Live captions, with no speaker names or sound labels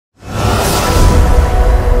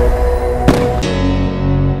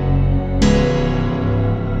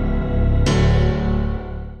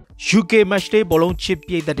UK match day ဘောလုံးချစ်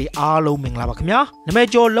ပြည့်တဲ့အားလုံးမင်္ဂလာပါခင်ဗျာနာမည်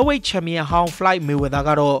ကျော်လက်ဝိတ်ချန်ပီယံဟောင်း Floyd Mayweather က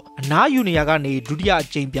တော့အနားယူနေရကနေဒုတိယအ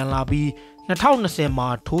ကြိမ်ပြန်လာပြီး2020မှာ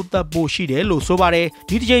ထိုးသက်ဖို့ရှိတယ်လို့ဆိုပါတယ်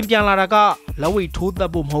ဒီတစ်ချိန်ပြန်လာတာကလက်ဝိတ်ထိုးသ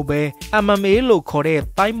က်ဖို့မဟုတ်ပဲ MMA လို့ခေါ်တဲ့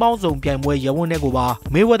တိုင်းပေါင်းစုံပြိုင်ပွဲရဝန်းတဲ့ကိုပါ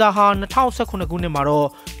Mayweather ဟာ2019ခုနှစ်မှာတော့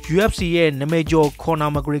UFC ရဲ့နာမည်ကျော် Conor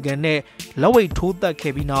McGregor နဲ့လက်ဝိတ်ထိုးသက်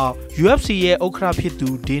ခဲ့ပြီးနောက် UFC ရဲ့ဥက္ကဋ္ဌဖြစ်သူ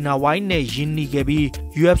Dana White နဲ့ယင်းနှီးခဲ့ပြီး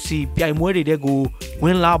UFC ပြိုင်ပွဲတွေတဲ့ကိုဝ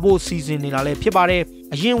င်လာဖို့စီစဉ်နေတာလည်းဖြစ်ပါတယ်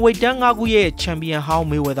အရင်ဝိတ်တန်း၅ခုရဲ့ချန်ပီယံဟောင်း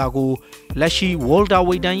Mayweather ကိုလက်ရှိ Welter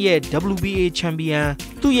ဝိတ်တန်းရဲ့ WBA ချန်ပီယံ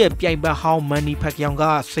သူ့ရဲ့ပြိုင်ဘက်ဟောင်း Manny Pacquiao က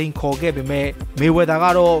စိန်ခေါ်ခဲ့ပေမဲ့ Mayweather က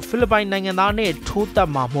တော့ဖိလစ်ပိုင်နိုင်ငံသားနဲ့ထိုးသက်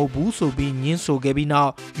မှာမဟုတ်ဘူးဆိုပြီးညှင်းဆိုခဲ့ပြီးနော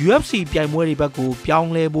က် UFC ပြိုင်ပွဲတွေဘက်ကိုပြော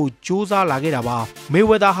င်းလဲဖို့ကြိုးစားလာခဲ့တာပါ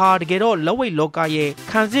Mayweather ဟာတကယ်တော့လက်ဝိတ်လောကရဲ့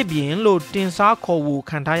ခံစစ်ပြင်လို့တင်စားခေါ်ဖို့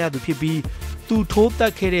ခံထားရသူဖြစ်ပြီးသူထိုးသ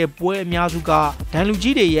က်ခဲ့တဲ့ပွဲအများစုကဒန်လူ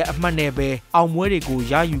ကြီးတွေရဲ့အမှတ်နဲ့ပဲအောင်ပွဲတွေကို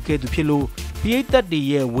ရယူခဲ့သူဖြစ်လို့ပြည်သက်တွေ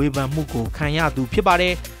ရဲ့ဝေဖန်မှုကိုခံရသူဖြစ်ပါတ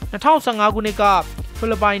ယ်2015ခုနှစ်ကဖိ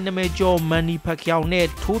လစ်ပိုင်နာမည်ကျော် Manny Pacquiao နဲ့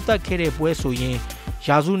ထိုးသက်ခဲ့တဲ့ပွဲဆိုရင်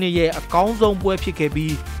ရာစုနှစ်ရဲ့အကောင်းဆုံးပွဲဖြစ်ခဲ့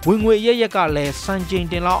ပြီးဝင်ငွေရရက်ကလည်းစံချိန်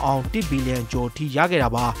တင်လောက်အောင်1ဘီလီယံကျော်ထိရခဲ့တာ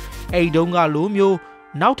ပါအဲ့ဒီတုန်းကလိုမျိုး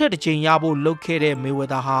နောက်ထပ်တစ်ချိန်ရဖို့လုပ်ခဲ့တဲ့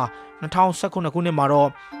Mayweather ဟာ2019ခုနှစ်မှာတော့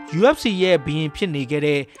UFC ရဲ့ဘီရင်ဖြစ်နေခဲ့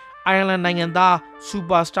တဲ့ Ireland နိုင်ငံသား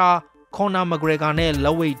Superstar Conor McGregor နဲ့လ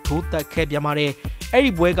က်ဝိတ်ထိုးသက်ခဲ့ပြန်ပါတယ်အဲ့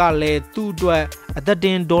ဒီပွဲကလည်းသူ့အတွက်အသက်တ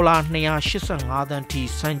င်ဒေါ်လာ285သန်းထိ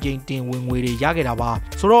စံချိန်တင်ဝင်ငွေတွေရခဲ့တာပါ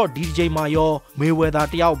ဆိုတော့ဒီတစ်ချိန်မှာရော Mayweather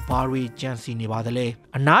တယောက်ဘာတွေကြံစီနေပါသလဲ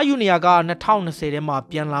အနားယူနေရက2020ထဲမှာ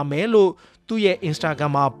ပြန်လာမယ်လို့သူ့ရဲ့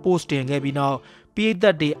Instagram မှာ post တင်ခဲ့ပြီးနောက်ပြည်သ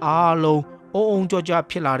က်တွေအားလုံးအုံကြောကြ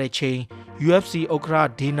ဖြစ်လာတဲ့ချိန် UFC ဥက္ကဋ္ဌ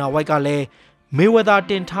Dana White ကလည်းMayweather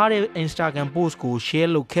တင်ထားတဲ့ Instagram post ကို share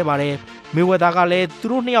လုပ်ခဲ့ပါတယ်။ Mayweather ကလည်းသူ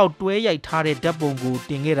တို့နှစ်ယောက်တွဲရိုက်ထားတဲ့ဓာတ်ပုံကို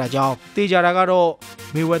တင်ခဲ့တာကြောင့်သိကြတာကတော့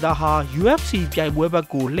Mayweather ဟာ UFC ပြိုင်ပွဲဘက်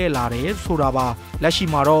ကိုလှည့်လာတယ်ဆိုတာပါ။လက်ရှိ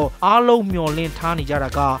မှာတော့အားလုံးမျှော်လင့်ထားနေကြတာ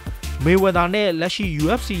ကMayweather နဲ့လက်ရှိ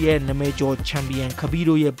UFC ရဲ့နာမည်ကျော်ချန်ပီယံခဘီ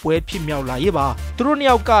တို့ရဲ့ပွဲဖြစ်မြောက်လာရေးပါသူတို့နှစ်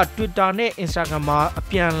ယောက်က Twitter နဲ့ Instagram မှာအ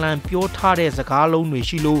ပြန်အလှန်ပြောထားတဲ့စကားလုံးတွေ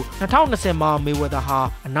ရှိလို့2020မှာ Mayweather ဟာ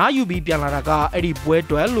အနားယူပြီးပြန်လာတာကအဲ့ဒီပွဲ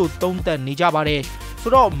တွဲလို့သုံးသပ်နေကြပါတယ်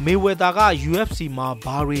ဆိုတော့ Mayweather က UFC မှာ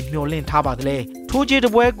ဘာတွေမျှော်လင့်ထားပါသလဲထိုးချေတ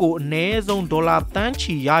ပွဲကိုအနည်းဆုံးဒေါ်လာတန်း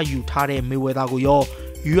ချီရယူထားတဲ့ Mayweather ကိုရော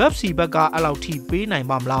UFC ဘက်ကအဲ့လောက်ထိပေးနိုင်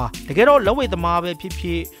ပါမလားတကယ်တော့လက်ဝိတ်သမားပဲဖြစ်ဖြ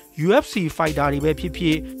စ်UFC fighter တွေပဲဖြစ်ဖြ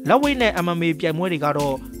စ်လက်ဝိတ်နဲ့ MMA ပြိုင်ပွဲတွေက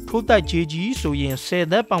တော့ထိုးသက်ကြီးကြီးဆိုရင်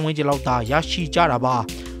10သက်ပတ်ဝန်းကျင်လောက်သာရရှိကြတာပါ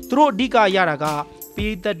သူတို့အဓိကရတာက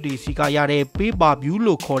ပေးသက်တွေစီကရတဲ့ပေးပါဗျူး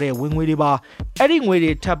လို့ခေါ်တဲ့ဝင်ငွေတွေပါအဲ့ဒီငွေ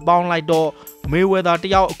တွေထပ်ပေါင်းလိုက်တော့ Mayweather တ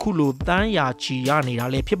ယောက်အခုလိုတန်းရာချီရနေတာ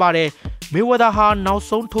လည်းဖြစ်ပါတယ် Mayweather ဟာနောက်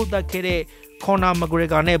ဆုံးထိုးသက်ခဲ့တဲ့ Conor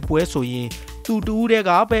McGregor နဲ့ပွဲဆိုရင်သူတူးတဲ့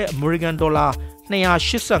ကပဲ American dollar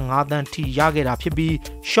 285သန်းထိရခဲ့တာဖြစ်ပြီး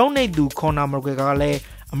ရှုံးနေသူ Conor McGregor ကလည်း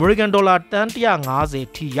American dollar တန်း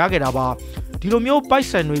150ထိရခဲ့တာပါဒီလိုမျိုးပိုက်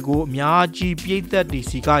ဆံတွေကိုအများကြီးပြည်သက်တွေ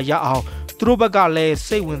စီကရအောင်သူတို့ဘက်ကလည်း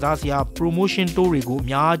စိတ်ဝင်စားစရာ promotion tour တွေကိုအ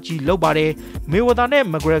များကြီးလုပ်ပါတယ် Mayweather နဲ့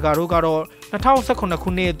McGregor တို့ကတော့2019ခု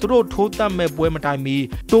နှစ်သူတို့ထိုးသက်မဲ့ပွဲမတိုင်မီ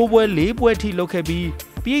တိုးပွဲ၄ပွဲထိလုပ်ခဲ့ပြီး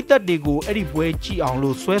ပြည်သက်တွေကိုအဲ့ဒီပွဲကြည့်အောင်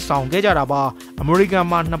လို့ဆွဲဆောင်ခဲ့ကြတာပါ American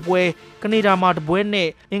မှာ2ပွဲ Canada မှာ1ပွဲနဲ့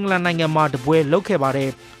England နိုင်ငံမှာ1ပွဲလုပ်ခဲ့ပါတယ်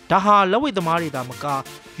ဒါဟာလက်ဝိတ်သမားတွေသာမက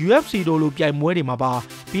UFC တို့လိုပြိုင်ပွဲတွေမှာပါ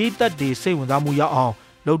ပြည်သက်တွေစိတ်ဝင်စားမှုရအောင်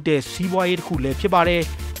လုပ်တဲ့စီးပွားရေးတစ်ခုလည်းဖြစ်ပါတယ်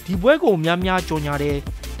ဒီပွဲကိုများများကြော်ညာတယ်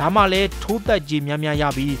ဒါမှလည်းထိုးသက်ကြီးများများရ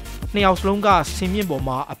ပြီးနှစ်ယောက်စလုံးကဆင်မြင့်ပေါ်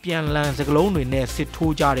မှာအပြန်လန်စကလုံးတွေနဲ့စစ်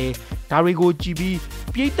ထိုးကြတယ်ဒါတွေကိုကြည့်ပြီး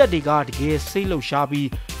ပြည်သက်တွေကတကယ်စိတ်လှုပ်ရှားပြီး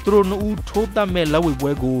သူတို့နှစ်ဦးထိုးသက်မဲ့လက်ဝိတ်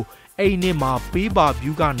ပွဲကိုအဲ့ဒီနေ့မှာပေးပါ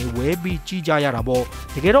ဗျူးကနေဝဲပြီးကြီးကြရတာပေါ့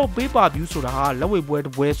တကယ်တော့ပေးပါဗျူးဆိုတာဟာလက်ဝိတ်ပွဲတ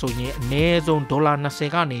စ်ပွဲဆိုရင်အနည်းဆုံးဒေါ်လာ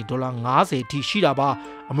20ကနေဒေါ်လာ50ထိရှိတာပါ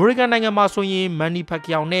အမေရိကန်နိုင်ငံမှာဆိုရင် Manny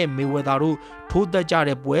Pacquiao နဲ့ Mayweather တို့ထိုးသက်ကြ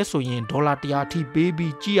တဲ့ပွဲဆိုရင်ဒေါ်လာ100ထိပေး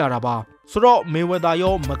ပြီးကြီးရတာပါဆိုတော့ Mayweather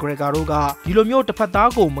ရော McGregor တို့ကဒီလိုမျိုးတစ်ဖက်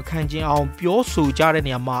သားကိုမခံကျင်အောင်ပြောဆိုကြတဲ့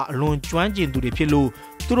နေရာမှာအလွန်ကျွမ်းကျင်သူတွေဖြစ်လို့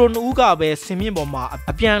သူတို့နှစ်ဦးကပဲဆင်မြင့်ပေါ်မှာ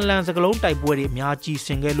အပြန်လန်စကလုံးတိုက်ပွဲတွေအများကြီးဆ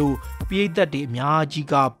င်ခဲ့လို့ပြည်သက်တွေအများကြီး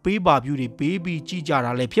ကပေးပါဗျူးတွေပေးပြီးကြည့်ကြ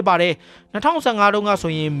တာလည်းဖြစ်ပါတယ်2015တုန်းက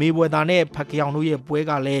ဆိုရင် Mayweather နဲ့ Pacquiao တို့ရဲ့ပွဲ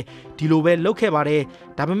ကလည်းဒီလိုပဲလုပ်ခဲ့ပါတယ်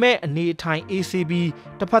ဒါပေမဲ့အနေအထိုင် ACB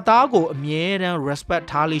တစ်ဖက်သားကိုအမြဲတမ်း respect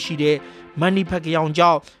ထားလေးရှိတဲ့ Manny Pacquiao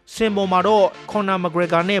ကြောင့်စင်ပေါ်မှာတော့ Conor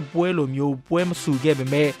McGregor နဲ့ပွဲလိုမျိုးပွဲမဆူခဲ့ပေ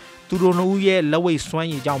မဲ့သူတို့နှစ်ဦးရဲ့လက်ဝိတ်စွမ်း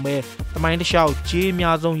ရည်ကြောင့်ပဲတမိုင်းတစ်လျှောက်ကြေးအ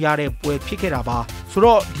များဆုံးရတဲ့ပွဲဖြစ်ခဲ့တာပါဆို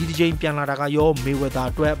တော့ဒီတစ်ချိန်ပြန်လာတာကရော Mayweather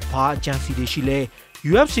အတွက်ဘာအကြံစီတွေရှိလဲ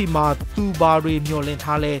UFC မှာသူဘာတွေမျှော်လင့်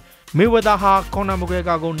ထားလဲ Mayweather ဟာ Conor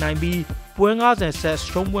McGregor ကိုနိုင်ပြီးပ ပွဲ90ဆက်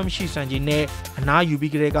ရှုံးပွဲမရှိစံချိန်နဲ့အနားယူ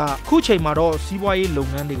ပြီးကြတဲ့ကခုချိန်မှာတော့စီးပွားရေးလုပ်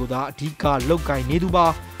ငန်းတွေကိုသာအဓိကလုပ်ကိုင်နေသူပါ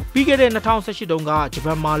ပြီးခဲ့တဲ့2018တုန်းကဂျပ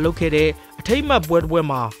န်မှာလုပ်ခဲ့တဲ့အထိမ်းအမှတ်ပွဲတစ်ပွဲ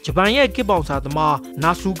မှာဂျပန်ရဲ့ကစ်ဘောင်ဆာသမား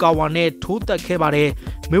နာဆူကာဝါနဲ့ထိုးတက်ခဲ့ပါတယ်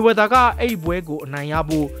မေဝဒါကအဲ့ဒီပွဲကိုအနိုင်ရ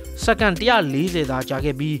ဖို့စက္ကန့်140သာကြာ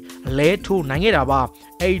ခဲ့ပြီးအလဲထိုးနိုင်ခဲ့တာပါ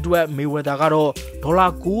အဲ့ဒီအတွက်မေဝဒါကတော့ဒေါ်လာ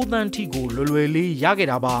9 သန်းထိကိုလွယ်လွယ်လေးရခဲ့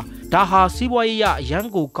တာပါဒါဟာစီးပွားရေးအရန်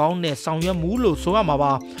ကိုကောင်းတဲ့ဆောင်ရွက်မှုလို့ဆိုရမှာ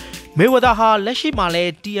ပါမေဝဒါဟာလက်ရှိမှာလဲ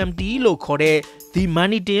TMT လို့ခေါ်တဲ့ The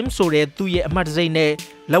Money Team ဆိုတဲ့သူ့ရဲ့အမှတ်တံဆိပ်နဲ့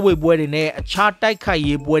လက်ဝှေ့ပွဲတွေနဲ့အခြားတိုက်ခိုက်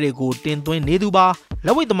ရေးပွဲတွေကိုတင်သွင်းနေသူပါလ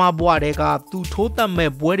က်ဝှေ့သမားဘွားတွေကသူထိုးသက်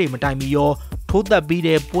မဲ့ပွဲတွေမတိုင်မီရောထိုးသက်ပြီး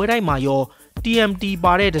တဲ့ပွဲတိုင်းမှာရော TMT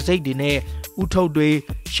ပါတဲ့တံဆိပ်တွေနဲ့ဥထုတ်တွေ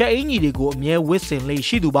ရှက်အင်ကြီးတွေကိုအမြဲဝစ်ဆင်လေး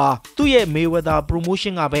ရှိသူပါသူ့ရဲ့ Mayweather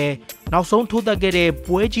Promotion ကပဲနောက်ဆုံးထိုးသက်ခဲ့တဲ့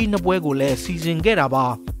ပွဲကြီးနှစ်ပွဲကိုလည်းစီစဉ်ခဲ့တာပါ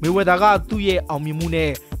Mayweather ကသူ့ရဲ့အောင်မြင်မှု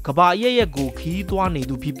နဲ့ကဘာအရက်ကိုခီးသွားနေ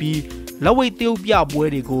သူဖြစ်ပြီးလက်ဝှေ့တရုတ်ပြပွဲ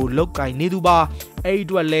တွေကိုလုပ်ကင်နေသူပါအဲ့ဒီအ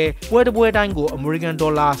တွက်လဲပွဲတစ်ပွဲတိုင်းကို American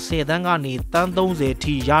Dollar 10 သန်းကနေတန်း30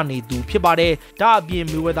ထိရနေသူဖြစ်ပါတယ်ဒါအပြင်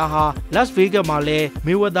Mayweather ဟာ Las Vegas မှာလဲ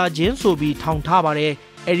Mayweather ချင်းဆိုပြီးထောင်ထားပါတယ်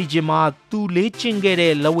အဲ့ဒီဂျင်မှာသူလေးကျင့်ခဲ့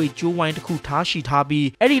တဲ့လက်ဝှေ့ကျိုးဝိုင်းတစ်ခုထားရှိထားပြီး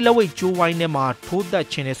အဲ့ဒီလက်ဝှေ့ကျိုးဝိုင်းထဲမှာထိုးသက်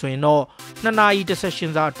ချင်တယ်ဆိုရင်တော့2 နာရီတစ်ဆက်ရှ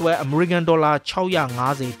င်စာအတွက် American Dollar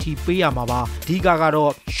 650ထိပေးရမှာပါအဓိက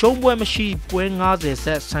တော့ရှုံးပွဲမရှိပွဲ90ဆ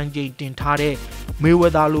က်စံချိန်တင်ထားတဲ့မေဝ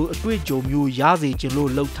ဒါလိုအတွေ့အကြုံမျိုးရစေချင်လို့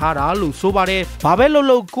လှုပ်ထားတာလို့ဆိုပါတယ်။ဘာပဲ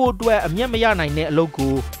လို့ကိုယ့်အတွက်အမျက်မရနိုင်တဲ့အလုပ်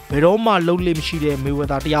ကိုဘယ်တော့မှလုပ်လို့မရှိတဲ့မေဝ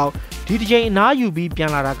ဒါတယောက်ဒီတစ်ချိန်အနားယူပြီးပြ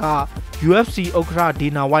န်လာတာက UFC ဥက္ကဋ္ဌဒေ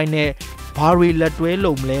နာဝိုင်းနဲ့ဘာတွေလက်တွဲ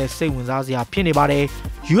လုံမလဲစိတ်ဝင်စားစရာဖြစ်နေပါတယ်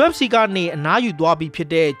။ UFC ကနေအနားယူသွားပြီးဖြစ်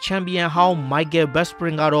တဲ့ချန်ပီယံဟောင်း Michael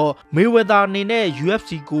Bisping ကတော့မေဝဒါအနေနဲ့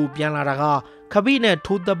UFC ကိုပြန်လာတာကခပီနဲ့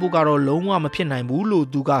ထိုးသက်ဖို့ကတော့လုံးဝမဖြစ်နိုင်ဘူးလို့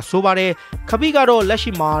သူကဆိုပါတယ်ခပီကတော့လက်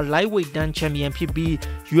ရှိမှာ lightweight တန်းချန်ပီယံဖြစ်ပြီး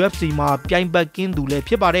UFC မှာပြိုင်ဘက်ကင်းသူလည်း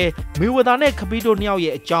ဖြစ်ပါတယ်မေဝဒါနဲ့ခပီတို့နှစ်ယောက်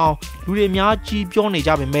ရဲ့အကြောင်းလူတွေအများကြီးပြောနေ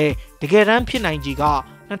ကြပေမဲ့တကယ်တမ်းဖြစ်နိုင်ကြီးက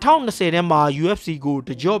2020ထဲမှာ UFC ကိုတ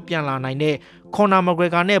ကြော့ပြန်လာနိုင်တဲ့ကွန်နာမဂရ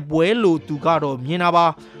က်ဂါနဲ့ပွဲလို့သူကတော့မြင်တာပါ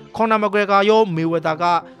ကွန်နာမဂရက်ဂါရောမေဝဒါက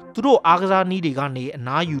သူတို့အားကစားနည်းတွေကနေအ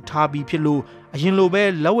နားယူထားပြီးဖြစ်လို့အရင်လိုပဲ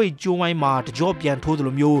လက်ဝှေ့ကျိုးဝိုင်းမှာတကြော့ပြန်ထိုးတယ်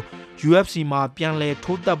လို့မျိုး UFC မှာပြန်လဲ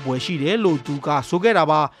ထိုးသက်ပွဲရှိတယ်လို့သူကဆိုခဲ့တာ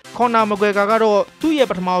ပါကွန်နာမဂရက်ဂါကတော့သူ့ရဲ့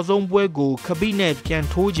ပထမဆုံးပွဲကိုခပီနဲ့ပြန်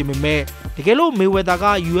ထိုးခြင်းပေမဲ့တကယ်လို့မေဝဒါက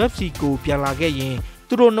UFC ကိုပြန်လာခဲ့ရင်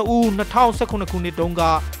သူတို့နှစ်ဦး2019ခုနှစ်တုန်းက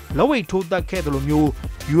လက်ဝှေ့ထိုးသက်ခဲ့တယ်လို့မျိုး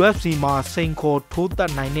UFC မှာစိန်ခေါ်ထိုးသ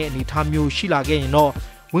က်နိုင်တဲ့အနေအထားမျိုးရှိလာခဲ့ရင်တော့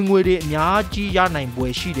ဝင်ငွေတွေအများကြီးရနိုင်ပွဲ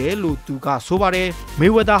ရှိတယ်လို့သူကဆိုပါတယ်မေ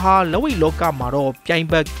ဝဒါဟာလက်ဝှေ့လောကမှာတော့ပြိုင်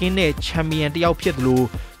ဘက်ကင်းတဲ့ချန်ပီယံတစ်ယောက်ဖြစ်တယ်လို့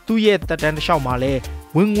သူ့ရဲ့တက်တန်းတစ်လျှောက်မှာလဲ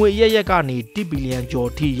ဝင်ငွေရက်ကနေ1 ဘီလီယံကျော်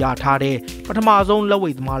ထိရထားတဲ့ပထမဆုံးလက်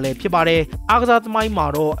ဝှေ့သမားလည်းဖြစ်ပါတယ်အားကစားသမိုင်းမှာ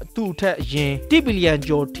တော့သူ့အထက်အရင်1 ဘီလီယံ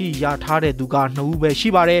ကျော်ထိရထားတဲ့သူက2ဦးပဲရှိ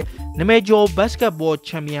ပါတယ်နာမည်ကျော်ဘတ်စကတ်ဘော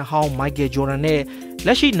ချန်ပီယံဟောင်းမိုက်ကယ်ဂျော်ဒန်နဲ့လ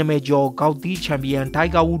က်ရှိနာမည်ကျော်ဂေါက်သီးချန်ပီယံဒို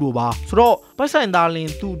င်ကာဝူတို့ပါဆိုတော့ပတ်ဆိုင်သားလင်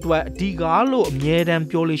သူ့အတွက်အဓိကလို့အမြဲတမ်း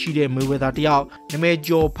ပြောလို့ရှိတဲ့မေဝဒါတယောက်နာမည်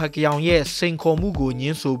ကျော်ဖက်ကြောင်ရဲ့စိန်ခေါ်မှုကိုညှ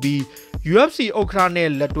င်းဆိုပြီး UFC ဥက္ကဋ္ဌနဲ့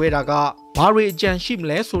လက်တွဲတာကဘာတွေအကြံရှိမ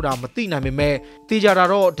လဲဆိုတာမသိနိုင်ပေမဲ့တေချာတာ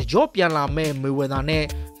တော့တကြော့ပြန်လာမဲ့မေဝဒါနဲ့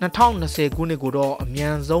2020ခုနှစ်ကိုတော့အမြ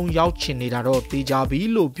န်ဆုံးရောက်ချင်နေတာတော့တေချာပြီ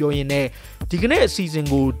လို့ပြောရင်းနဲ့ဒီကနေ့အစီအစဉ်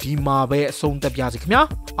ကိုဒီမှာပဲအဆုံးသတ်ပြစီခင်ဗျာ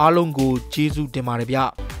အားလုံးကိုကျေးဇူးတင်ပါတယ်ဗျ